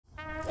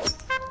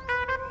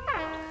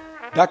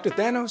Dr.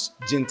 Thanos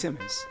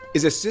Gentimis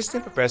is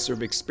assistant professor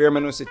of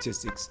experimental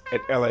statistics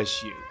at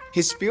LSU.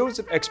 His fields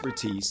of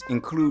expertise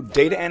include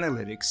data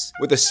analytics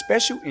with a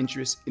special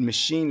interest in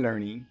machine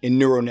learning and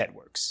neural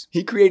networks.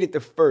 He created the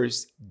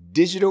first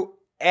digital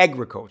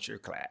agriculture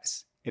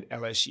class at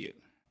LSU.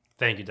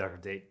 Thank you, Dr.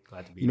 Tate.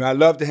 Glad to be here. I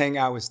love to hang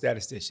out with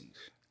statisticians.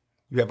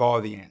 You have all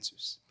the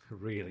answers.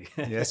 Really?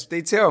 Yeah, that's what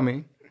they tell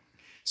me.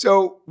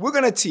 So we're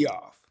going to tee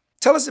off.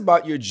 Tell us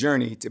about your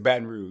journey to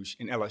Baton Rouge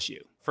and LSU.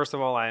 First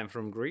of all, I am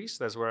from Greece.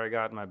 That's where I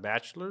got my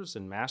bachelor's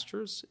and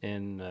master's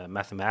in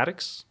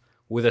mathematics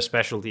with a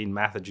specialty in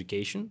math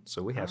education.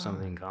 So we have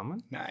something in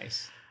common.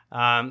 Nice.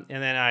 And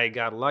then I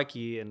got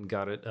lucky and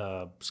got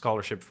a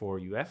scholarship for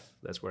UF.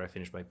 That's where I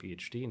finished my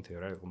Ph.D. in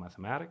theoretical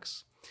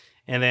mathematics.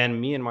 And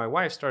then me and my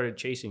wife started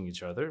chasing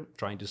each other,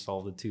 trying to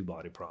solve the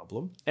two-body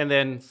problem. And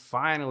then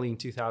finally in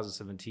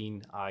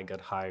 2017, I got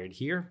hired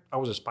here. I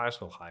was a spy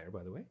school hire,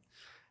 by the way.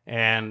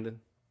 And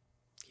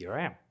here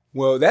I am.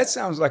 Well, that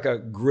sounds like a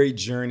great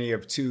journey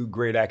of two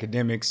great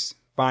academics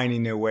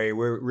finding their way.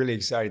 We're really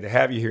excited to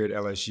have you here at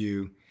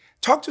LSU.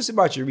 Talk to us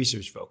about your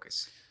research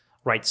focus.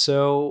 Right.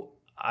 So,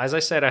 as I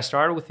said, I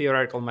started with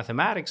theoretical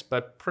mathematics,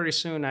 but pretty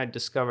soon I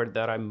discovered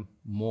that I'm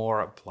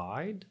more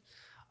applied.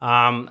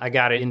 I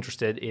got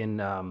interested in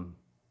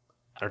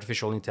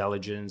artificial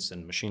intelligence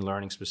and machine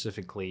learning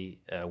specifically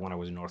when I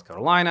was in North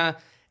Carolina,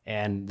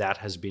 and that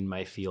has been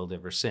my field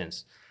ever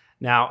since.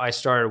 Now, I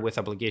started with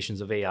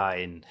applications of AI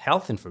in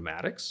health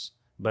informatics,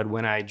 but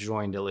when I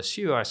joined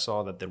LSU, I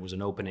saw that there was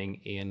an opening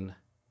in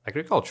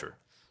agriculture.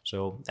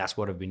 So that's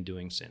what I've been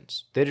doing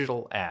since.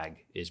 Digital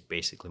ag is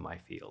basically my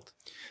field.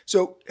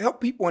 So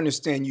help people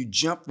understand, you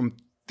jumped from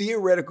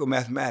theoretical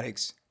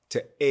mathematics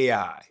to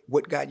AI.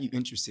 What got you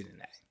interested in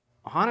that?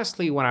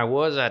 Honestly, when I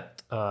was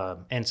at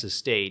NC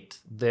State,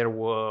 there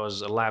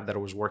was a lab that I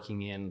was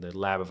working in, the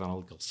Lab of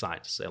Analytical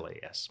Sciences,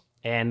 LAS.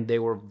 And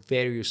there were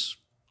various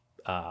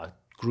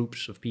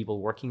groups of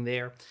people working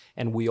there,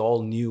 and we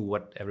all knew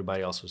what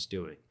everybody else was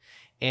doing.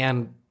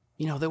 And,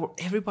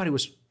 everybody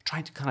was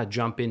trying to kind of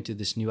jump into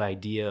this new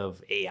idea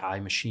of AI,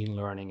 machine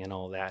learning, and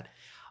all that.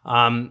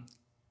 And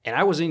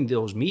I was in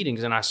those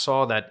meetings, and I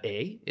saw that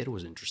A, it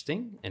was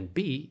interesting, and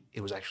B, it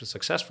was actually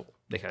successful.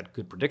 They had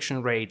good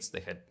prediction rates.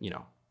 They had,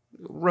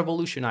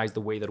 revolutionized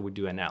the way that we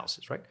do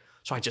analysis, right?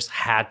 So I just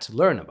had to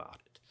learn about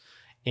it.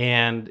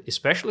 And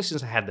especially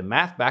since I had the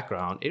math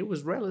background, it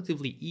was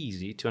relatively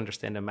easy to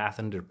understand the math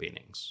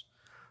underpinnings.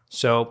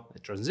 So the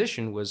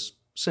transition was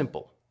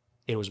simple.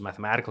 It was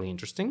mathematically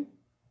interesting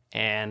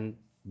and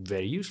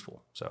very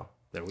useful. So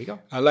there we go.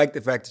 I like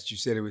the fact that you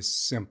said it was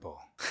simple.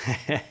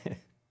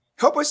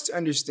 Help us to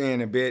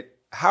understand a bit,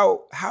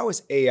 how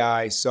is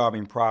AI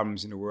solving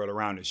problems in the world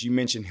around us? You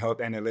mentioned health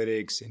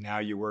analytics, and now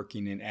you're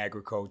working in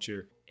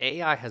agriculture.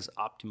 AI has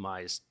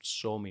optimized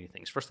so many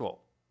things. First of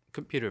all,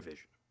 computer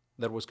vision.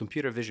 There was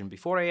computer vision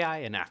before AI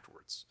and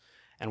afterwards.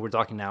 And we're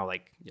talking now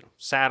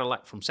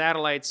from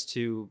satellites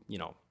to,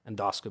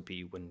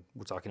 endoscopy when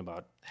we're talking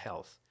about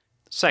health.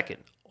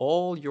 Second,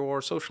 all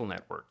your social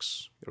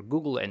networks, your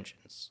Google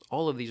engines,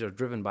 all of these are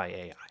driven by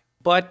AI.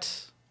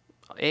 But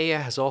AI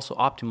has also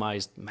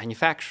optimized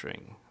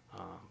manufacturing.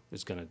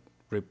 It's going to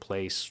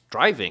replace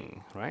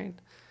driving, right?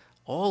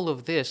 All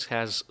of this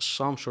has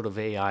some sort of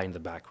AI in the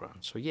background.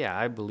 So yeah,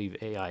 I believe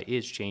AI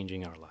is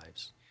changing our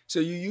lives.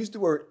 So you used the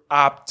word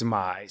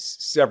optimize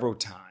several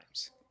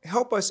times.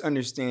 Help us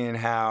understand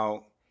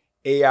how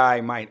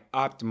AI might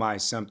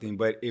optimize something,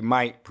 but it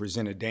might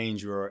present a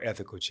danger or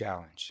ethical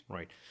challenge.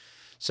 Right.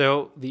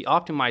 So the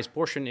optimized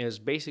portion is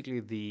basically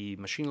the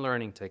machine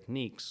learning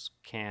techniques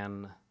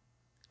can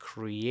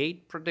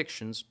create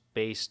predictions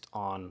based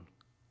on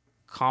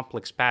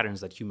complex patterns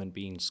that human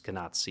beings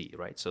cannot see,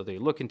 right? So they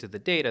look into the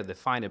data, they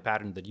find a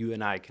pattern that you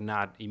and I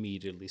cannot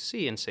immediately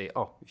see and say,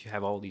 oh, if you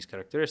have all these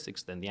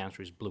characteristics, then the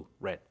answer is blue,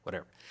 red,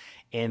 whatever.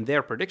 And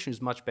their prediction is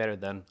much better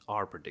than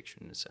our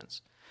prediction in a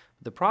sense.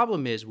 The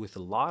problem is with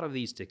a lot of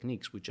these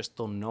techniques, we just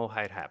don't know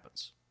how it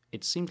happens.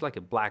 It seems like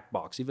a black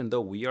box. Even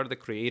though we are the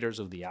creators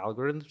of the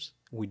algorithms,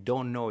 we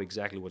don't know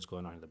exactly what's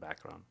going on in the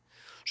background.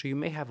 So you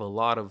may have a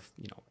lot of,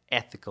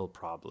 ethical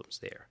problems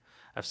there.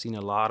 I've seen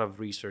a lot of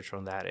research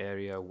on that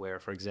area where,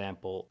 for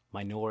example,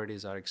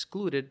 minorities are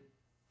excluded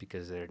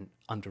because they're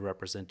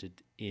underrepresented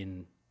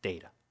in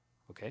data,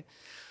 okay?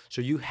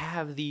 So you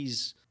have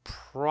these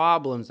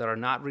problems that are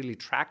not really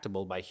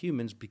tractable by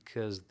humans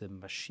because the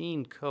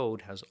machine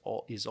code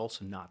is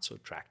also not so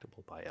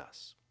tractable by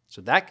us.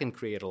 So that can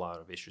create a lot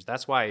of issues.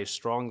 That's why I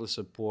strongly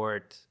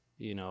support,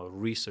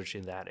 research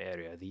in that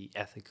area, the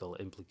ethical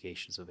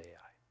implications of AI.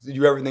 Did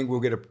you ever think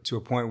we'll get to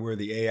a point where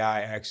the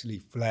AI actually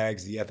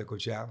flags the ethical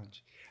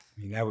challenge?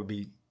 I mean, that would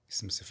be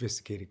some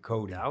sophisticated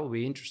coding. That would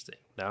be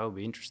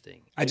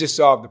interesting. I just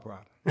solved the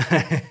problem.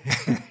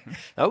 That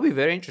would be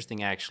very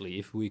interesting, actually,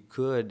 if we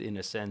could, in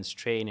a sense,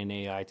 train an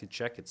AI to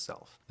check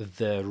itself.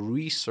 The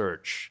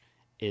research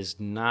is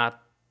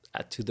not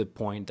to the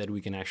point that we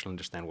can actually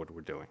understand what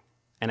we're doing.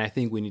 And I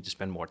think we need to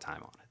spend more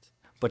time on it.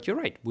 But you're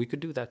right, we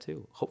could do that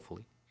too,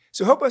 hopefully.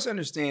 So help us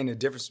understand the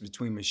difference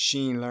between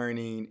machine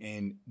learning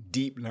and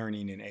deep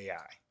learning in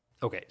AI.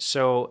 Okay,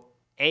 so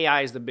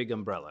AI is the big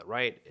umbrella,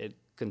 right? It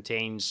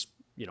contains,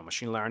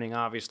 machine learning,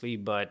 obviously,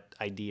 but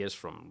ideas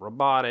from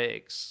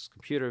robotics,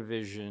 computer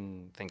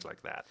vision, things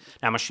like that.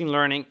 Now, machine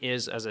learning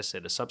is, as I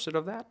said, a subset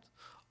of that.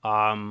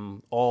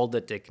 All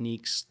the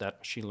techniques that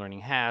machine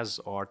learning has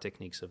are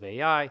techniques of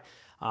AI.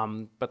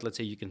 But let's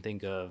say you can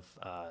think of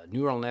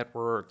neural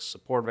networks,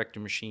 support vector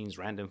machines,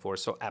 random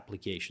forest, so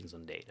applications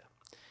on data.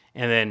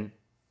 And then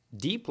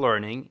deep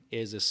learning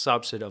is a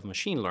subset of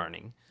machine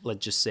learning.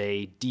 Let's just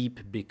say deep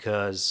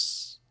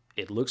because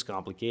it looks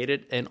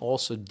complicated, and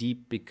also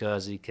deep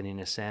because it can, in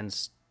a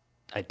sense,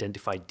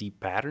 identify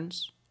deep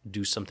patterns,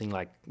 do something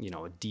like,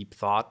 a deep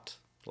thought,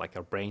 like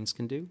our brains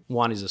can do.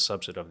 One is a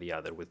subset of the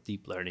other, with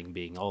deep learning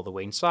being all the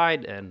way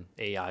inside and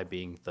AI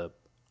being the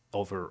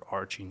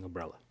overarching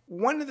umbrella.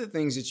 One of the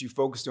things that you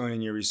focused on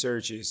in your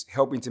research is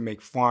helping to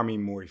make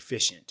farming more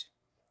efficient.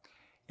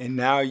 And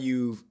now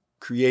you've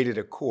created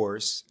a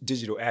course,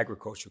 digital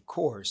agriculture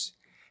course.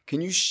 Can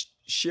you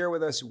share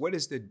with us, what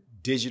is the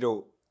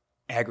digital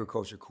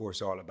agriculture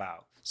course all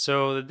about?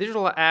 So the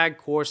digital ag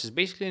course is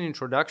basically an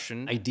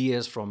introduction,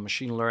 ideas from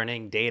machine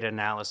learning, data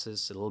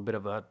analysis, a little bit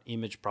about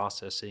image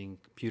processing,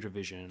 computer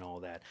vision, and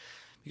all that.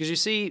 Because you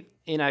see,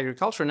 in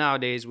agriculture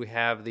nowadays, we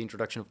have the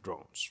introduction of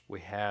drones. We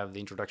have the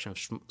introduction of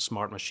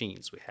smart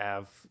machines. We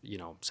have,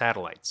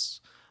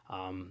 satellites.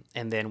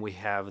 And then we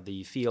have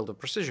the field of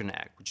precision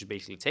ag, which is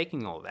basically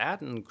taking all that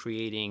and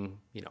creating,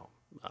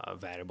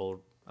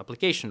 variable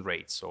application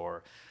rates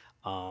or,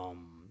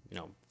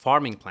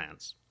 farming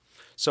plans.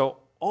 So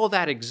all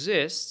that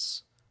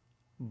exists,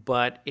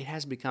 but it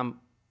has become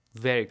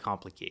very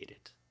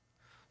complicated.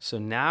 So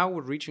now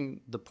we're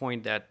reaching the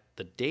point that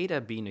the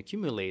data being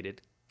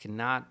accumulated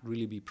cannot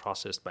really be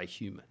processed by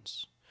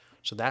humans.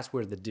 So that's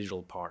where the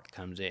digital part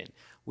comes in.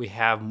 We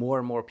have more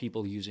and more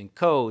people using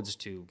codes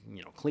to,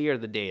 clear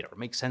the data or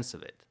make sense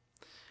of it.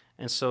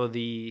 And so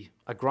the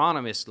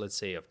agronomists, let's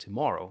say, of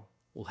tomorrow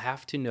will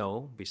have to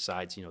know,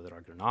 besides, their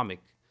agronomic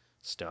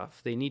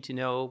stuff, they need to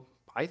know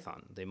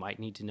Python. They might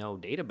need to know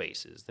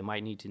databases. They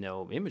might need to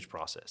know image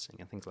processing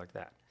and things like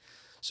that.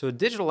 So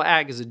digital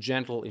ag is a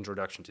gentle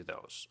introduction to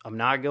those. I'm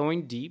not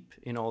going deep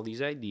in all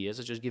these ideas.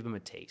 I just give them a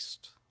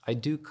taste. I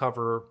do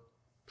cover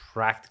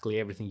practically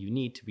everything you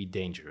need to be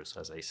dangerous,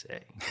 as I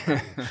say.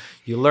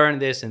 You learn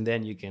this, and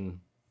then you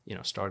can,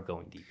 start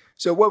going deep.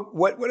 So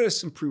what are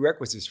some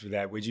prerequisites for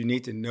that? Would you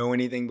need to know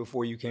anything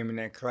before you came in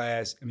that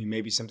class? I mean,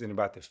 maybe something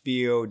about the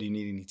field. Do you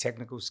need any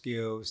technical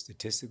skills,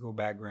 statistical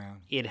background?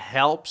 It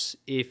helps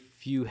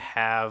if you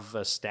have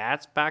a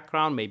stats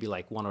background, maybe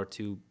like one or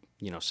two,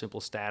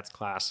 simple stats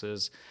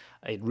classes.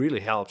 It really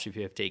helps if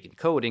you have taken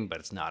coding, but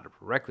it's not a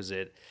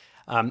prerequisite.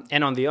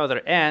 And on the other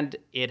end,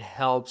 it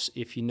helps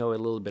if you know a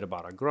little bit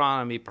about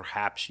agronomy.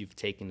 Perhaps you've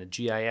taken a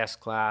GIS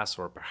class,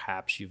 or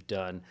perhaps you've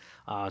done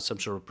some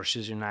sort of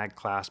precision ag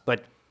class.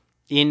 But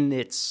in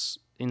its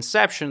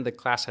inception, the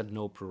class had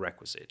no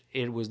prerequisite.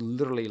 It was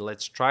literally,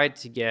 let's try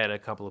to get a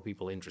couple of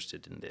people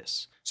interested in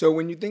this. So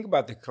when you think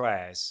about the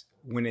class,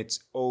 when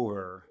it's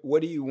over,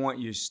 what do you want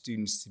your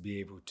students to be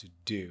able to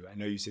do? I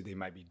know you said they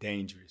might be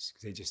dangerous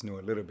because they just know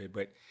a little bit,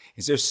 but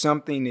is there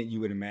something that you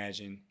would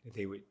imagine that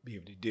they would be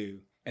able to do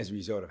as a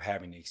result of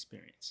having the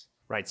experience?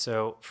 Right.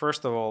 So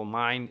first of all,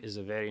 mine is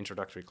a very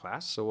introductory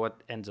class. So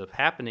what ends up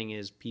happening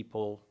is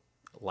people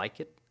like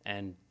it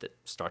and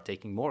start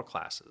taking more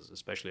classes.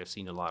 Especially I've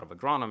seen a lot of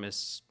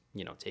agronomists,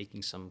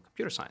 taking some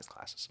computer science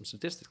classes, some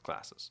statistics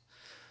classes.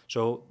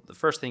 So the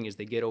first thing is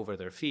they get over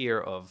their fear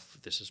of,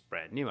 this is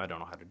brand new, I don't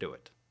know how to do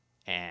it,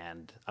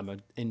 and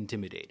I'm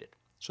intimidated.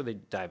 So they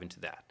dive into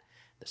that.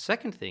 The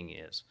second thing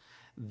is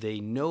they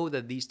know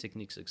that these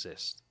techniques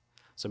exist.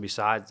 So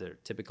besides their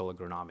typical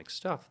agronomic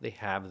stuff, they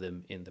have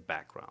them in the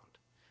background.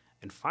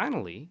 And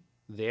finally,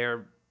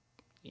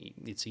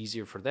 it's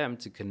easier for them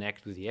to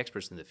connect with the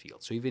experts in the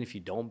field. So even if you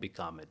don't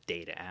become a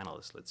data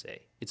analyst, let's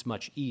say, it's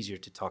much easier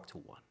to talk to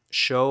one.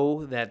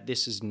 Show that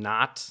this is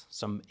not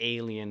some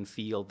alien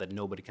field that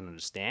nobody can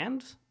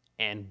understand,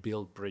 and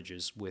build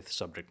bridges with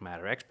subject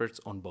matter experts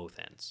on both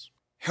ends.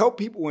 Help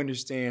people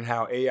understand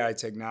how AI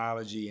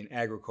technology in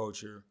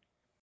agriculture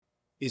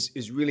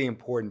is really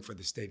important for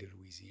the state of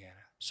Louisiana.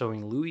 So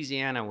in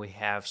Louisiana, we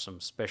have some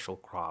special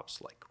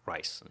crops like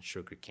rice and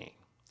sugarcane.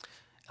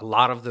 A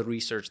lot of the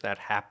research that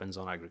happens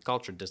on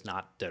agriculture does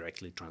not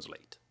directly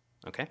translate,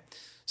 okay?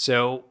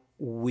 So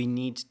we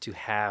need to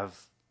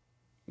have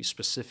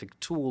specific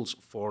tools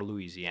for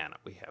Louisiana.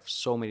 We have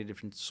so many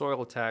different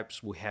soil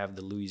types. We have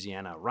the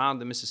Louisiana around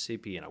the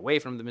Mississippi and away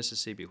from the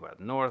Mississippi. We have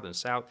north and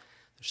south.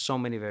 There's so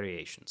many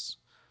variations,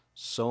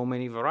 so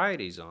many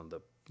varieties on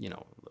the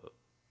the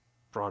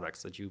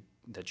products that you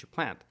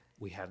plant.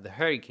 We have the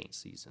hurricane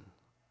season.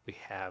 We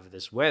have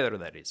this weather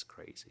that is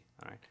crazy,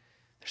 all right?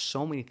 There's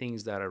so many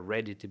things that are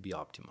ready to be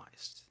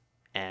optimized.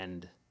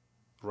 And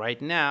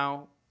right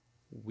now,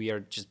 we are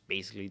just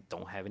basically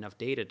don't have enough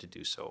data to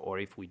do so. Or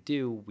if we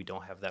do, we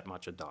don't have that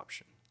much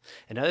adoption.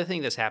 Another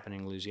thing that's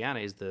happening in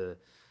Louisiana is the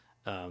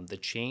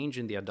change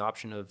in the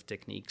adoption of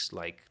techniques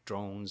like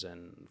drones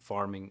and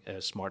farming,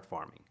 smart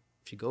farming.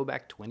 If you go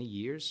back 20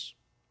 years,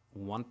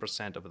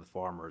 1% of the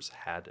farmers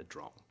had a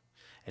drone.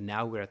 And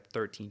now we're at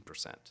 13%.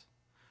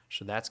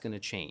 So that's going to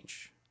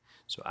change.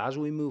 So as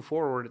we move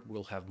forward,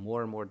 we'll have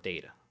more and more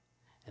data.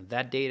 And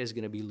that data is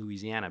going to be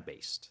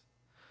Louisiana-based.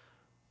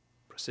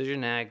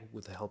 Precision ag,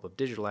 with the help of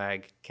digital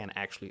ag, can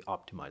actually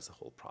optimize the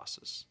whole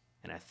process.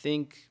 And I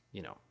think,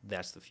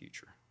 that's the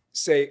future.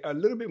 Say a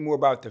little bit more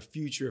about the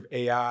future of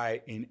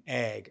AI in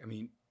ag. I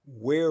mean,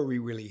 where are we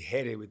really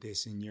headed with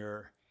this in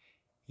your,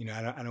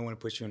 I don't want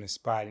to put you on the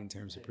spot in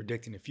terms of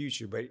predicting the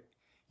future, but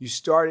you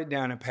started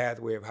down a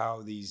pathway of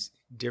how these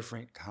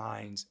different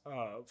kinds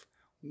of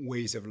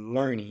ways of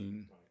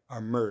learning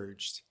are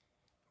merged.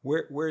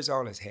 Where's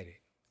all this headed?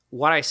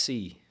 What I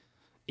see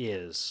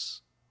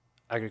is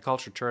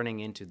agriculture turning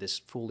into this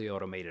fully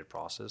automated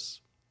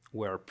process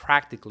where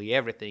practically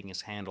everything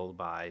is handled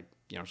by,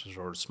 some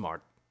sort of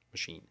smart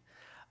machine.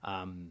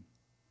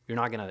 You're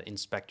not going to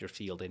inspect your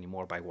field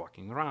anymore by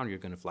walking around. You're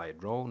going to fly a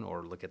drone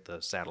or look at the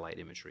satellite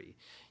imagery.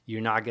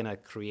 You're not going to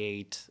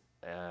create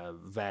a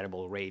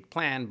variable rate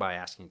plan by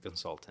asking a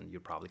consultant. You're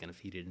probably going to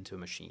feed it into a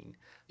machine.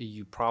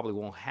 You probably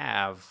won't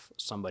have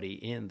somebody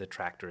in the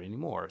tractor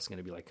anymore. It's going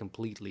to be like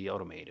completely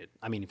automated.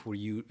 I mean, if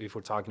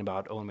we're talking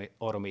about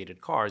automated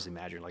cars,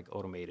 imagine like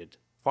automated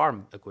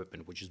farm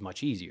equipment, which is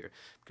much easier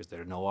because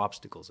there are no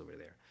obstacles over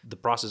there. The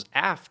process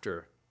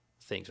after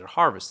things are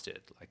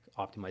harvested, like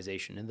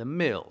optimization in the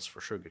mills for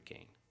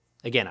sugarcane.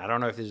 Again, I don't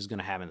know if this is going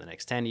to happen in the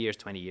next 10 years,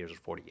 20 years, or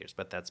 40 years,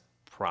 but that's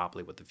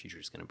probably what the future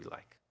is going to be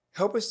like.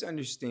 Help us to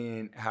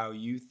understand how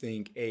you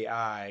think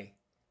AI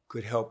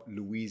could help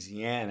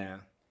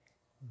Louisiana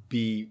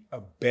be a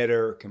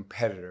better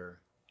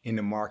competitor in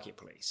the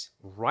marketplace.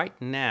 Right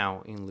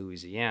now in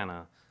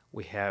Louisiana,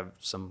 we have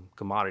some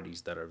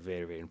commodities that are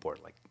very, very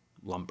important, like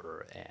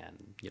lumber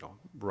and,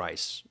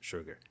 rice,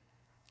 sugar.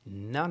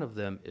 None of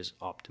them is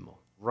optimal.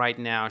 Right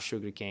now,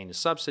 sugarcane is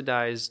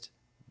subsidized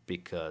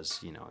because,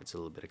 it's a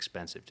little bit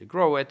expensive to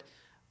grow it.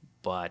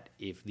 But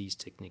if these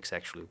techniques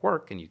actually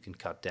work and you can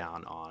cut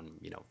down on,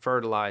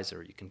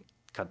 fertilizer, you can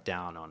cut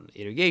down on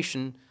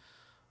irrigation,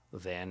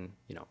 then,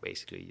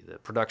 basically the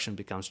production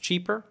becomes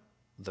cheaper.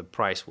 The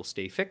price will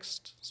stay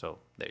fixed. So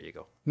there you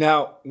go.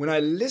 Now, when I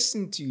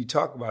listen to you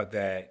talk about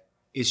that,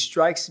 it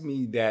strikes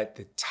me that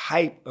the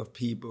type of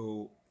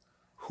people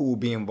who will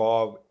be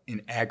involved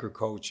in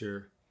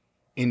agriculture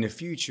in the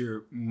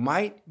future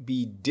might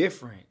be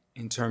different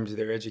in terms of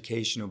their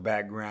educational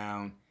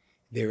background,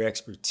 their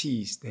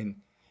expertise than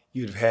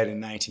you'd have had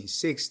in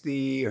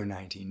 1960 or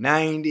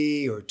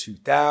 1990 or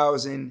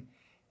 2000.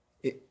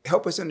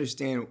 Help us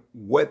understand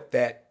what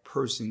that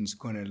person's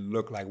going to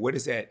look like. What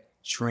is that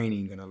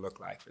training going to look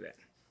like for that?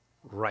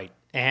 Right.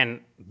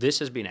 And this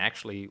has been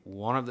actually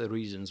one of the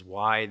reasons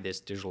why this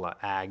digital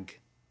ag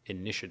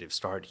initiative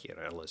started here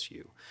at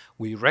LSU.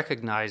 We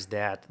recognize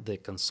that the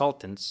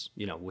consultants,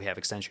 we have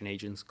extension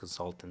agents,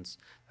 consultants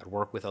that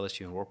work with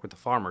LSU and work with the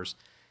farmers.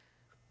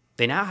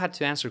 They now had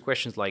to answer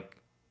questions like,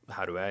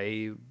 how do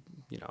I,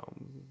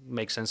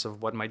 make sense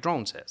of what my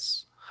drone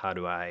says? How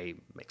do I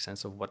make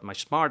sense of what my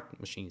smart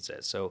machine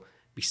says? So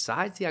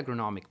besides the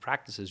agronomic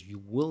practices,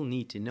 you will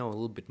need to know a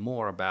little bit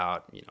more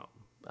about,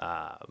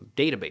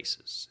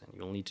 databases, and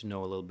you'll need to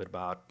know a little bit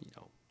about,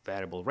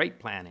 variable rate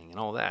planning and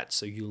all that.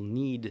 So you'll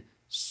need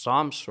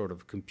some sort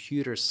of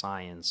computer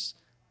science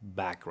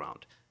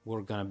background.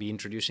 We're going to be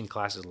introducing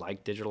classes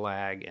like digital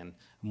ag, and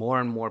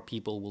more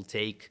people will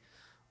take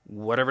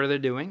whatever they're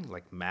doing,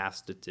 like math,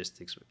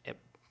 statistics,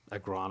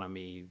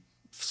 agronomy,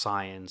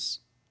 science,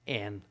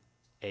 and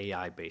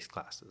AI-based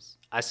classes.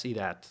 I see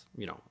that,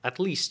 at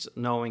least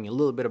knowing a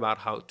little bit about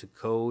how to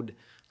code,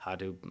 how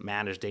to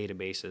manage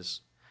databases.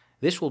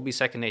 This will be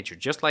second nature.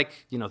 Just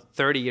like,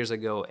 30 years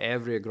ago,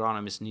 every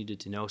agronomist needed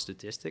to know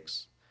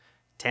statistics.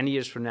 10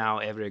 years from now,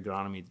 every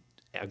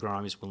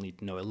agronomist will need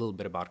to know a little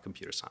bit about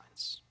computer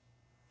science,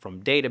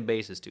 from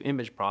databases to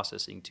image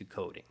processing to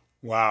coding.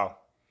 Wow.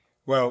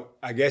 Well,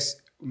 I guess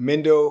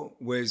Mendel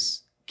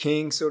was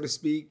king, so to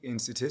speak, in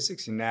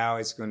statistics, and now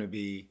it's going to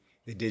be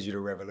the digital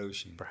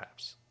revolution.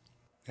 Perhaps.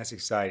 That's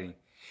exciting.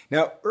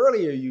 Now,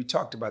 earlier you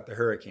talked about the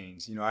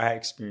hurricanes. I had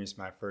experienced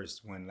my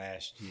first one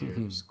last year.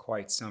 It was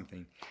quite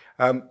something.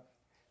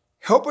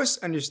 Help us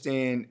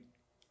understand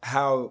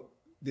how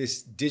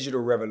this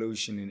digital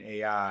revolution in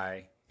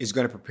AI is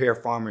going to prepare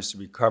farmers to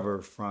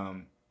recover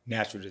from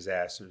natural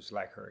disasters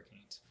like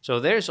hurricanes. So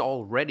there's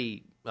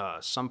already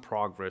some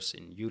progress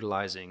in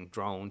utilizing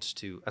drones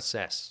to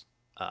assess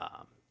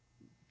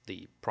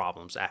the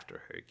problems after a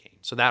hurricane.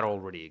 So that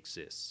already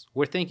exists.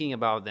 We're thinking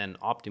about then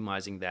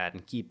optimizing that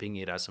and keeping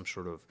it as some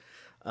sort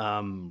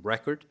of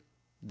record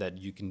that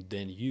you can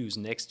then use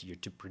next year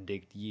to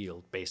predict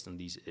yield based on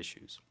these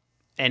issues.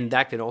 And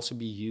that can also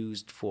be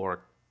used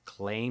for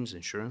claims,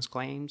 insurance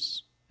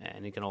claims,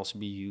 and it can also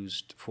be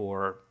used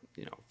for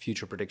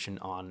future prediction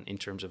in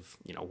terms of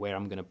where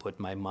I'm going to put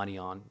my money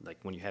on. Like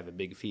when you have a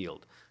big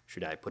field,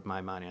 should I put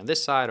my money on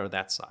this side or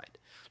that side?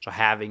 So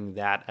having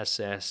that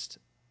assessed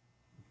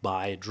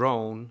by a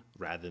drone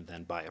rather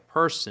than by a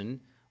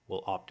person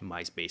will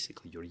optimize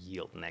basically your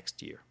yield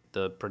next year.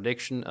 the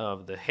prediction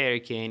of the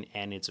hurricane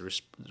and its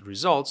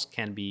results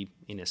can be,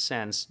 in a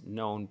sense,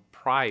 known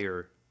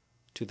prior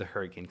to the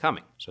hurricane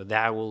coming. So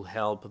that will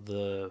help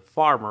the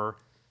farmer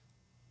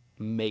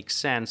make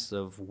sense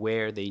of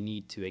where they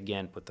need to,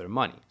 again, put their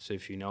money. So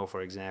if you know,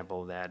 for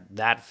example,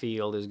 that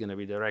field is going to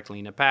be directly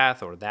in a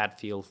path, or that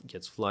field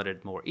gets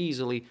flooded more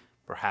easily,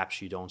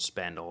 perhaps you don't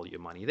spend all your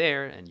money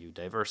there and you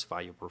diversify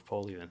your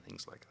portfolio and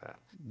things like that.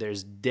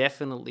 There's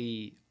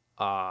definitely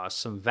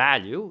some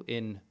value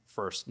in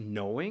first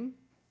knowing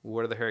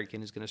where the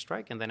hurricane is going to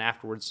strike, and then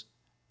afterwards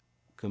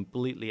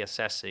completely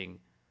assessing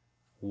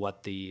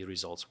what the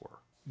results were.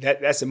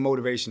 That's a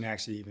motivation to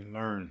actually even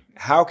learn.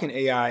 How can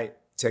AI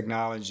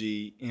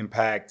technology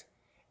impact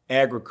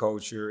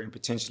agriculture and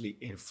potentially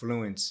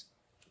influence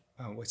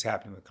what's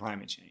happening with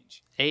climate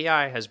change?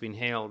 AI has been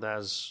hailed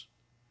as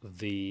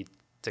the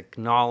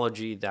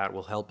technology that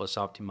will help us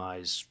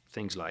optimize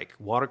things like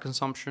water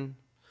consumption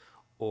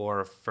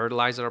or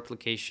fertilizer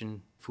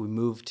application. If we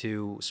move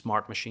to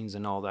smart machines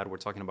and all that, we're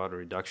talking about a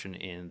reduction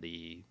in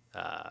the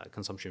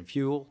consumption of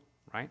fuel,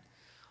 right?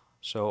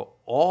 So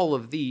all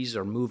of these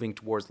are moving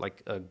towards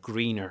like a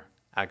greener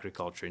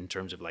agriculture in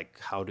terms of like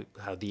how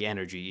the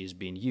energy is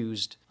being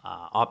used,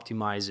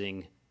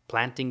 optimizing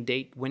planting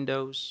date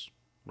windows,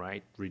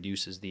 right?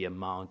 Reduces the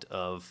amount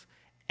of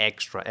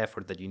extra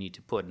effort that you need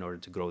to put in order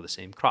to grow the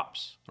same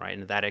crops, right?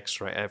 And that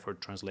extra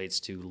effort translates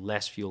to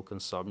less fuel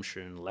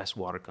consumption, less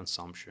water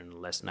consumption,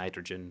 less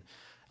nitrogen,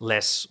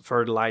 less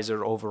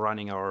fertilizer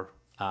overrunning our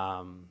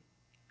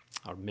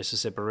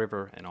Mississippi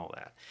River and all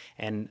that.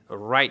 And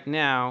right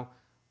now,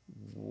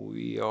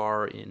 we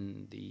are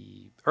in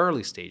the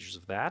early stages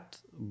of that,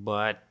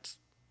 but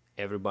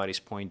everybody's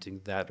pointing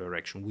that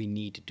direction. We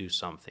need to do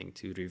something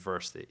to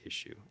reverse the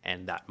issue,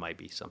 and that might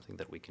be something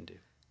that we can do.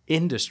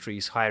 Industry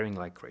is hiring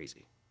like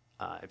crazy.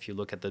 If you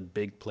look at the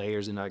big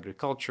players in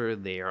agriculture,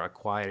 they are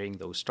acquiring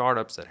those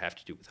startups that have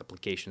to do with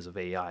applications of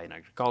AI in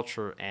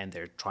agriculture, and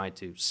they're trying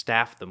to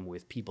staff them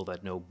with people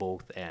that know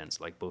both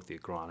ends, like both the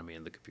agronomy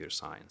and the computer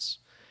science.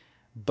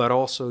 But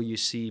also you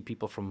see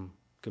people from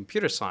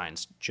computer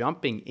science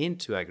jumping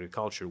into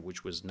agriculture,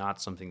 which was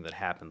not something that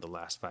happened the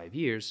last 5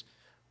 years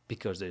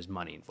because there's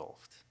money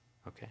involved,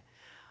 okay?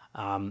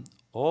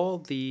 All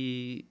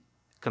the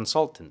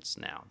consultants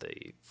now,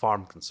 the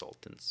farm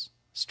consultants,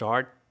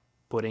 start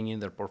putting in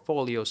their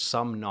portfolio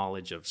some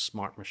knowledge of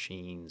smart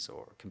machines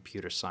or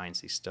computer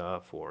sciencey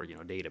stuff or,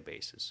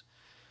 databases.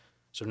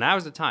 So now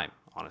is the time,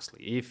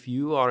 honestly. If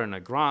you are an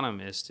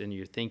agronomist and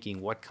you're thinking,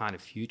 what kind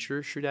of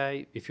future should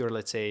I, if you're,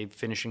 let's say,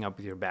 finishing up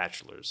with your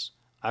bachelor's,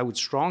 I would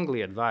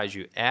strongly advise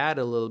you add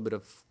a little bit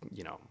of,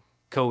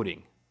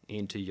 coding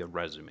into your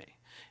resume.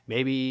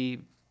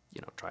 Maybe,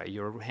 try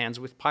your hands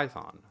with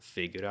Python.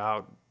 Figure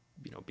out,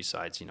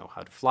 besides,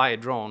 how to fly a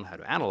drone, how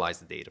to analyze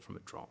the data from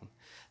a drone.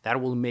 That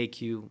will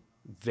make you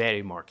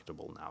very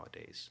marketable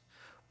nowadays.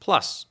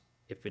 Plus,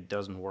 if it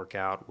doesn't work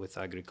out with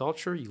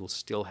agriculture, you'll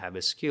still have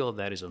a skill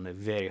that is on a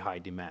very high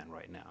demand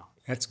right now.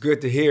 That's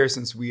good to hear,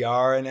 since we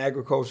are an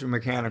agricultural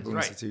mechanical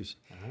institution.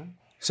 Uh-huh.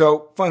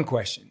 So, fun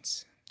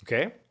questions.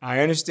 Okay.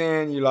 I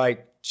understand you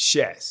like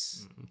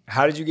chess. Mm-hmm.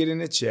 How did you get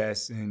into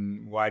chess,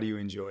 and why do you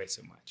enjoy it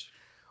so much?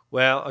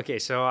 Well, okay,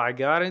 so I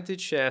got into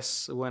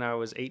chess when I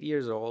was 8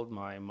 years old.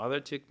 My mother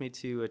took me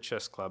to a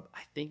chess club.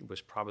 I think it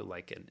was probably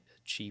like a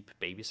cheap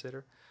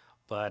babysitter,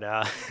 but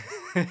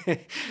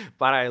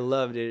but I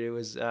loved it.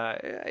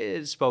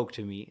 It spoke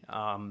to me,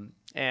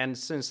 and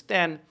since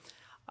then,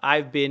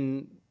 I've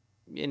been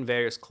in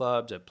various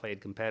clubs. I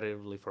played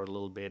competitively for a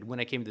little bit.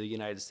 When I came to the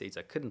United States,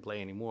 I couldn't play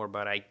anymore,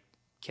 but I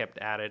kept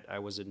at it. I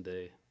was in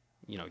the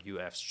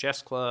UF's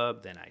chess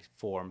club. Then I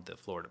formed the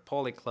Florida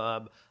Poly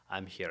Club.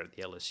 I'm here at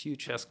the LSU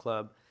chess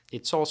club.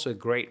 It's also a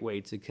great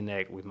way to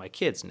connect with my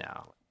kids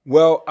now.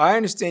 Well, I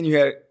understand you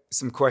had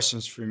some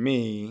questions for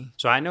me.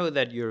 So I know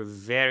that you're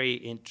very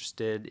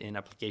interested in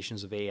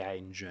applications of AI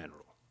in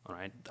general. All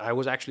right. I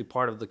was actually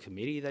part of the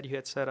committee that you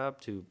had set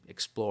up to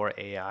explore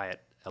AI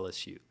at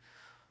LSU.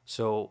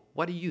 So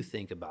what do you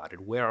think about it?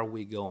 Where are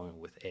we going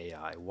with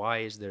AI? Why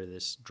is there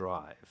this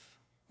drive?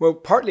 Well,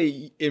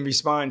 partly in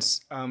response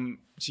to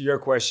your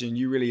question,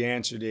 you really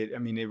answered it. I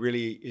mean, it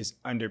really is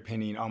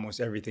underpinning almost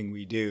everything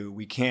we do.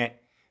 We can't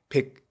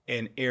pick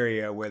an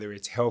area, whether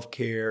it's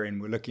healthcare,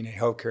 and we're looking at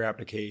healthcare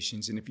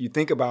applications. And if you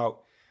think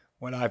about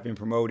what I've been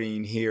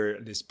promoting here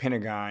at this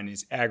Pentagon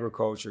is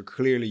agriculture.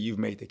 Clearly, you've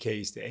made the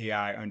case that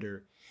AI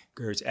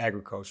undergirds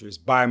agriculture. It's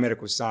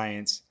biomedical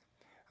science.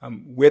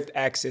 With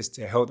access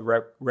to health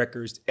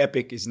records,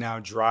 EPIC is now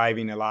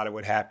driving a lot of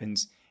what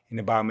happens in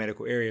the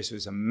biomedical area. So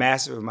it's a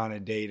massive amount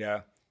of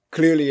data.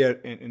 Clearly,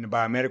 in the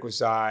biomedical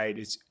side,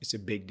 it's a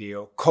big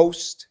deal.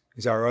 COAST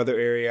is our other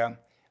area.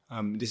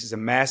 This is a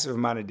massive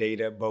amount of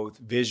data, both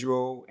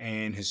visual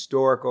and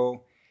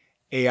historical.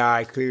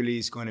 AI clearly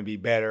is going to be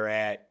better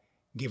at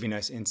giving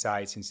us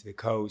insights into the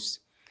coast.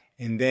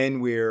 And then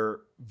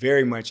we're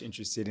very much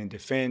interested in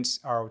defense.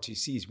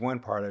 ROTC is one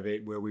part of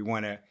it, where we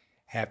want to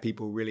have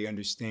people really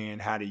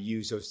understand how to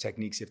use those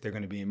techniques if they're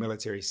going to be in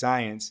military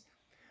science,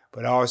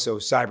 but also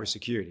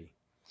cybersecurity.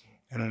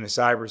 And on the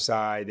cyber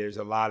side, there's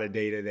a lot of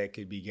data that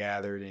could be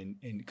gathered,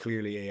 and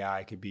clearly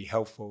AI could be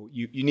helpful.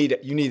 You need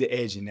the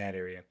edge in that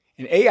area.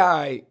 And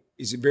AI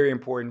is very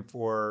important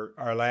for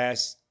our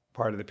last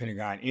part of the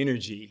Pentagon,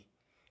 energy.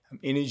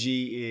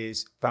 Energy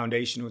is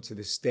foundational to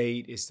the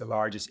state. It's the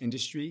largest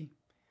industry.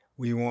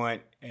 We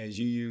want, as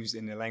you use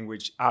in the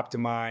language,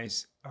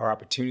 optimize our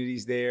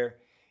opportunities there.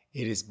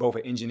 It is both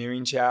an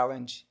engineering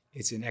challenge.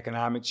 It's an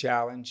economic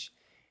challenge.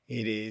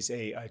 It is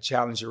a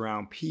challenge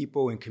around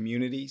people and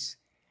communities.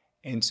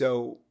 And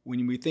so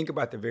when we think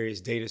about the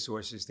various data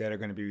sources that are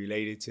going to be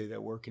related to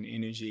the work in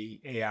energy,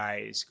 AI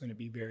is going to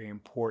be very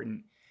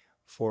important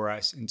for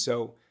us. And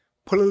so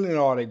pulling it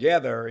all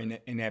together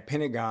in that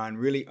Pentagon,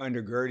 really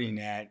undergirding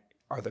that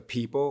are the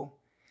people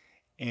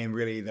and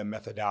really the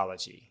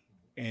methodology.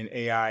 And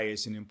AI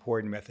is an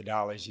important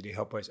methodology to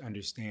help us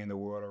understand the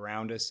world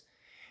around us.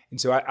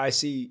 And so I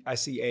see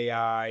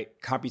AI,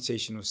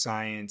 computational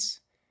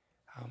science,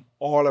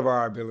 all of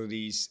our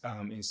abilities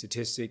in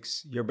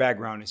statistics. Your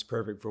background is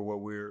perfect for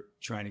what we're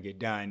trying to get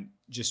done,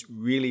 just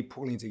really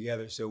pulling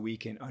together so we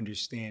can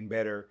understand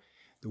better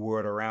the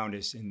world around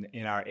us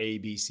in our A,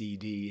 B, C,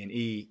 D, and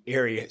E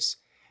areas.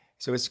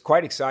 So it's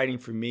quite exciting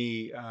for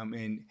me.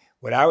 And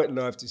what I would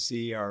love to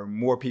see are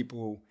more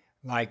people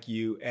like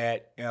you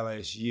at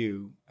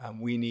LSU.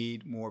 We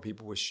need more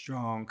people with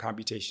strong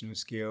computational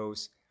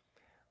skills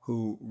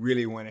who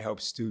really want to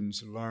help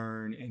students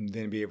learn and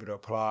then be able to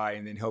apply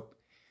and then help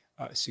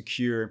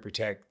secure and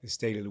protect the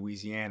state of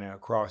Louisiana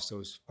across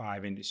those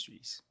 5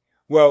 industries.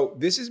 Well,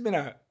 this has been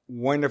a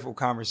wonderful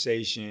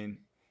conversation,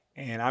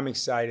 and I'm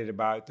excited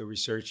about the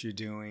research you're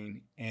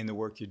doing and the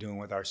work you're doing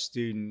with our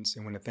students.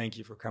 I want to thank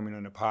you for coming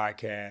on the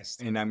podcast,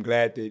 and I'm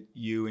glad that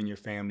you and your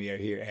family are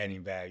here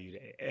adding value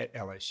at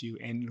LSU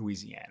and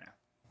Louisiana.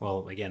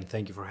 Well, again,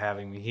 thank you for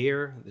having me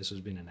here. This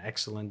has been an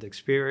excellent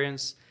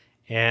experience.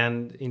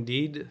 And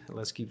indeed,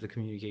 let's keep the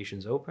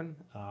communications open,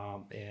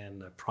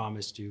 and I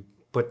promise to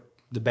put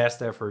the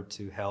best effort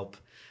to help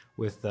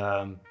with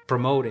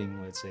promoting,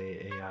 let's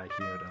say, AI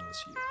here at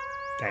LSU.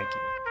 Thank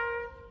you.